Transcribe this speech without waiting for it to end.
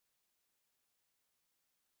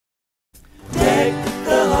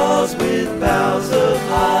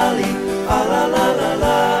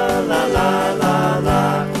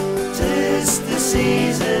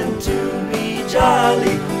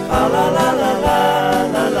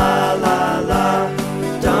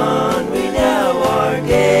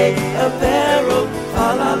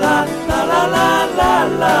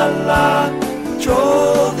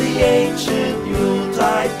Troll the ancient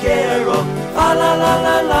Yuletide carol. Fa la la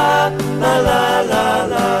la la, la la la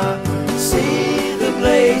la. See the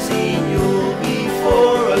blazing Yule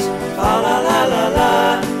before us. Fa la la la la,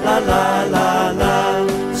 la la la la.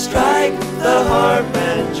 Strike the harp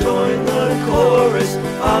and join the chorus.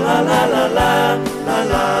 Fa la la la la, la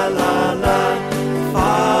la la la.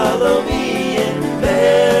 Follow me in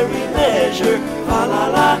merry measure. Fa la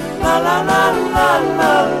la la la la la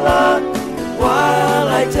la la. While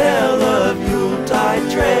I tell of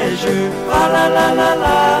Yuletide treasure. Fa la la la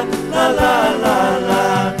la, la la la la.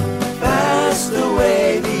 Fast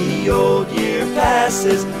away the old year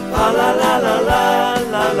passes. Fa la la la la,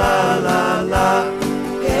 la la la la.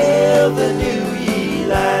 Hail the new ye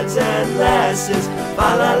lads and lasses.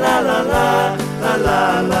 Fa la la la la, la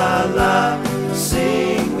la la la.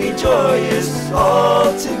 Sing we joyous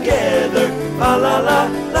all together. Fa la la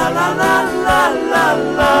la la la la la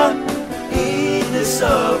la. Heedless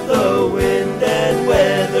of the wind and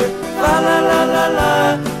weather. Fa la la la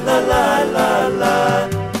la, la la la la.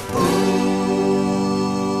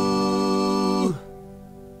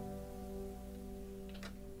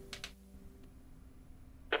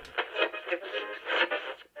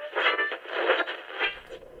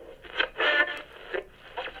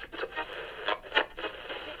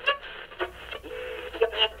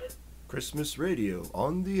 Christmas radio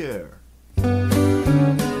on the air.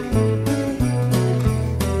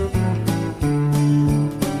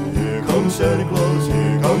 Here comes Santa Claus,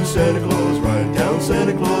 here comes Santa Claus, right down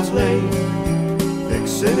Santa Claus Lane.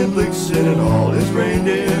 Vixen and Blitzen and all his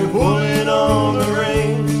reindeer pulling on the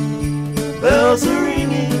rein. Bells are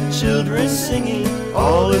ringing, children singing,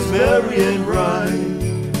 all is merry and bright.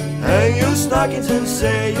 Hang your stockings and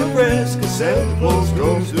say your prayers, 'cause Santa Claus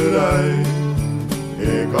comes tonight.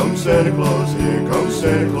 Here comes Santa Claus, here comes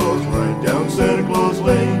Santa Claus, right down Santa Claus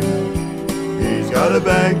Lane. He's got a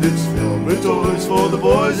bag that's filled with toys for the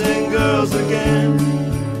boys and girls again.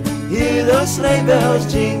 Hear the sleigh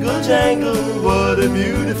bells jingle jangle, what a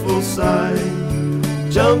beautiful sight.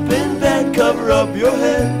 Jump in bed, cover up your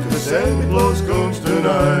head, 'cause Santa Claus comes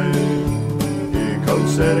tonight. Here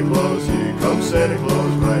comes Santa Claus, here comes Santa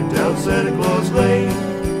Claus, right down Santa Claus Lane.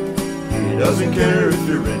 He doesn't care if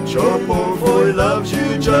you're rich or poor, for he loves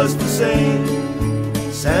you just the same.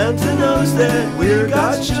 Santa knows that we're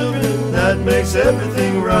God's children, that makes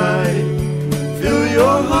everything right. Fill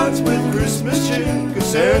your hearts with Christmas cheer, 'cause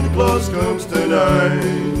Santa Claus comes tonight.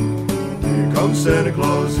 Here comes Santa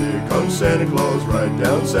Claus, here comes Santa Claus, right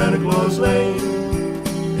down Santa Claus Lane.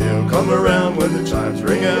 He'll come around when the chimes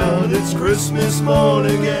ring out, it's Christmas morn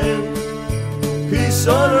again. Peace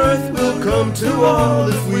on earth will come to all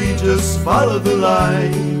if we just follow the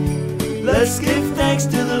light. Let's give thanks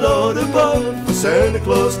to the Lord above, for Santa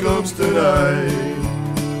Claus comes tonight.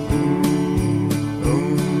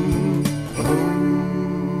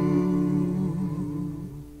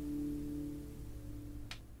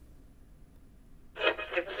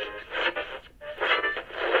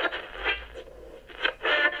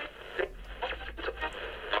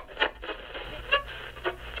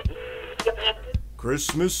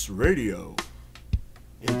 Christmas radio.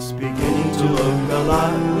 It's beginning to look a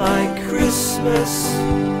lot like Christmas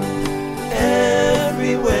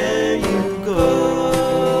everywhere you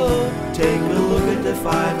go. Take a look at the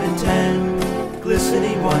 5 and 10,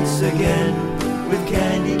 glistening once again, with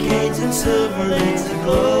candy canes and silver lanes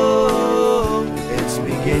aglow. It's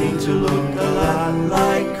beginning to look a lot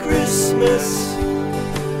like Christmas,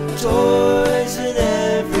 toys in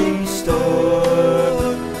every store.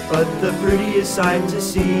 But the prettiest sight to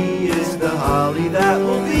see is the holly that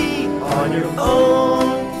will be on your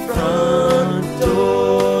own front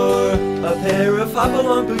door. A pair of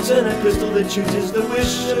hop-along boots and a crystal that chooses the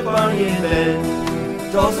wish of Barney and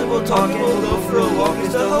Ben. Dolls that will talk and will go for a walk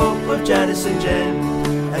is the hope of Janice and Jen.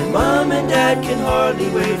 And Mom and Dad can hardly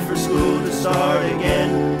wait for school to start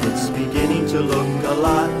again. It's beginning to look a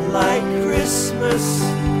lot like Christmas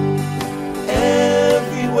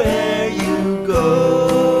everywhere you go.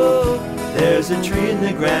 There's a tree in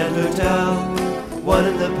the Grand Hotel, one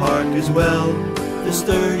in the park as well, the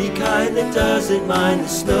sturdy kind that doesn't mind the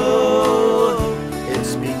snow.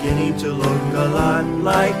 It's beginning to look a lot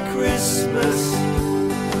like Christmas.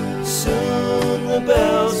 Soon the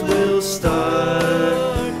bells will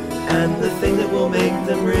start, and the thing that will make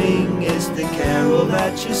them ring is the carol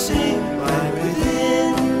that you sing right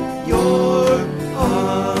within your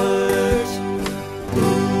heart.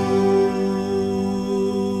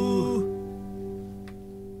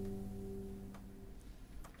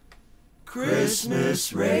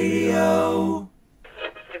 Christmas radio.